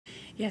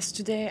Yes,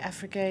 today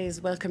Africa is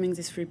welcoming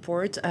this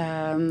report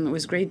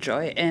with great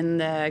joy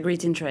and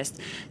great interest.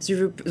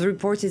 The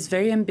report is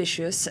very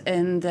ambitious,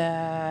 and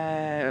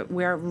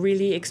we are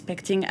really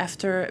expecting,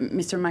 after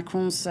Mr.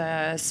 Macron's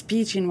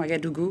speech in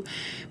Ouagadougou,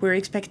 we're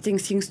expecting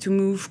things to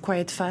move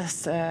quite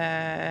fast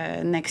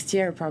next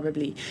year,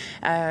 probably.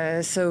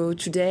 So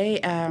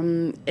today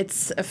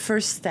it's a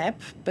first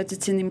step, but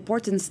it's an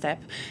important step,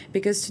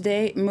 because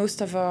today most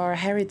of our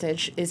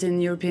heritage is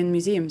in European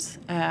museums.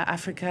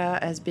 Africa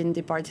has been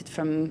departed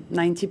from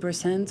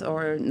 90%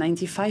 or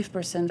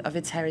 95% of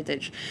its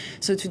heritage.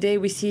 So today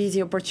we see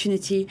the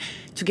opportunity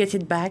to get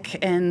it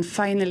back and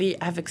finally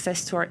have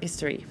access to our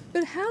history.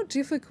 But how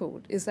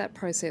difficult is that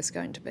process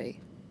going to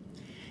be?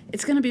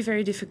 It's going to be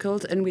very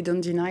difficult, and we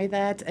don't deny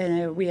that.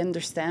 We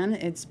understand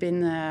it's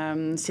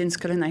been since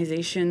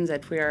colonization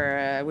that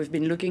we've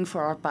been looking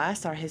for our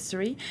past, our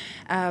history.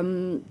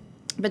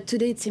 But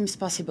today it seems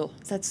possible.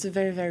 That's a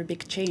very, very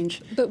big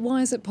change. But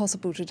why is it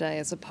possible today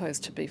as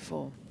opposed to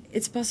before?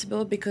 It's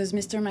possible because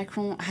Mr.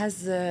 Macron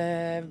has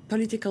the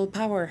political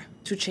power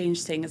to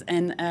change things.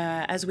 And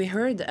as we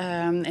heard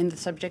in the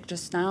subject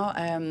just now,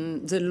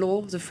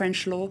 the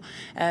French law,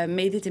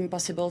 made it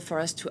impossible for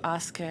us to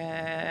ask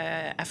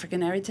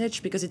African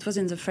heritage, because it was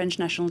in the French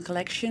national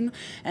collection,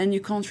 and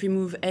you can't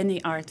remove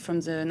any art from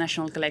the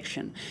national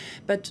collection.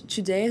 But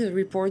today the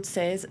report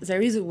says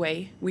there is a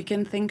way. We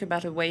can think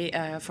about a way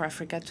for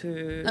Africa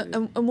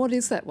to... And what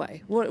is that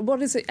way? What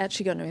is it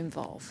actually going to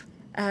involve?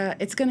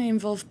 It's going to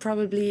involve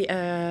probably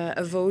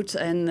a vote,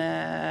 and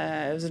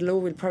the law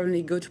will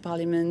probably go to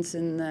Parliament,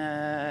 and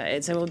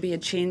there will be a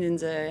change in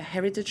the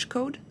heritage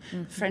code,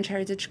 French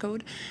heritage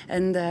code.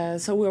 And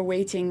so we're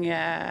waiting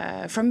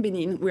from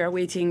Benin. We are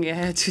waiting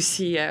to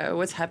see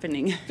what's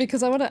happening.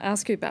 Because I want to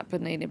ask you about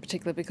Benin in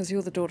particular, because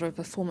you're the daughter of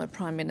a former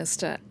Prime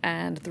Minister,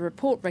 and the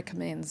report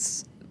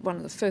recommends one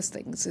of the first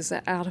things is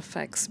that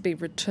artefacts be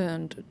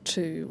returned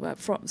to,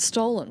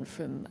 stolen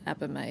from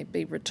Abomey,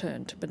 be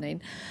returned to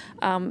Benin,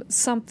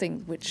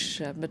 something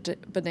which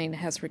Benin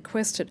has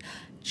requested.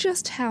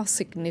 Just how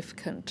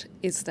significant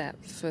is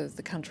that for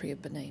the country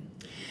of Benin?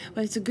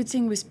 Well, it's a good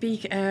thing we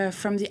speak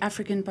from the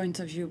African point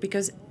of view,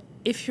 because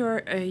if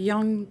you're a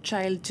young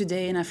child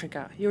today in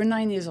Africa, you're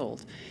 9 years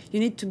old,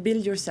 you need to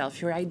build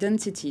yourself, your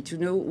identity, to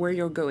know where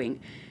you're going.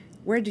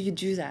 Where do you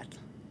do that?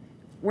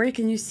 Where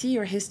can you see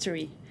your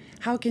history?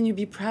 How can you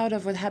be proud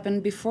of what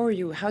happened before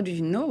you? How do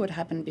you know what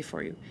happened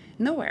before you?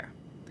 Nowhere.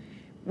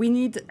 We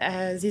need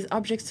these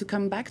objects to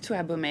come back to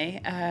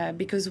Abomey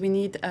because we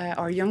need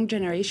our young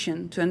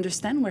generation to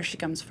understand where she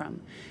comes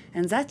from.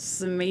 And that's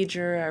the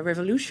major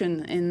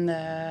revolution in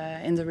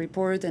the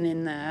report and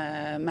in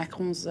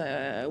Macron's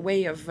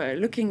way of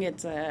looking at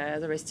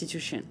the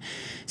restitution.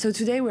 So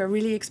today we're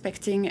really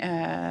expecting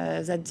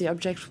that the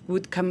object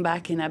would come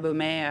back in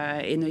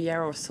Abomey in a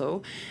year or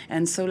so.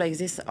 And so like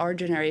this, our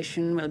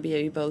generation will be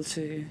able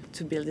to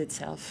build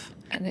itself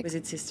with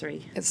its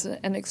history. It's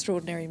an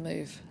extraordinary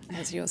move,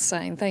 as you're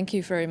saying. Thank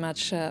you very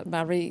much,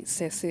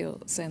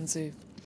 Marie-Cécile Zinsou.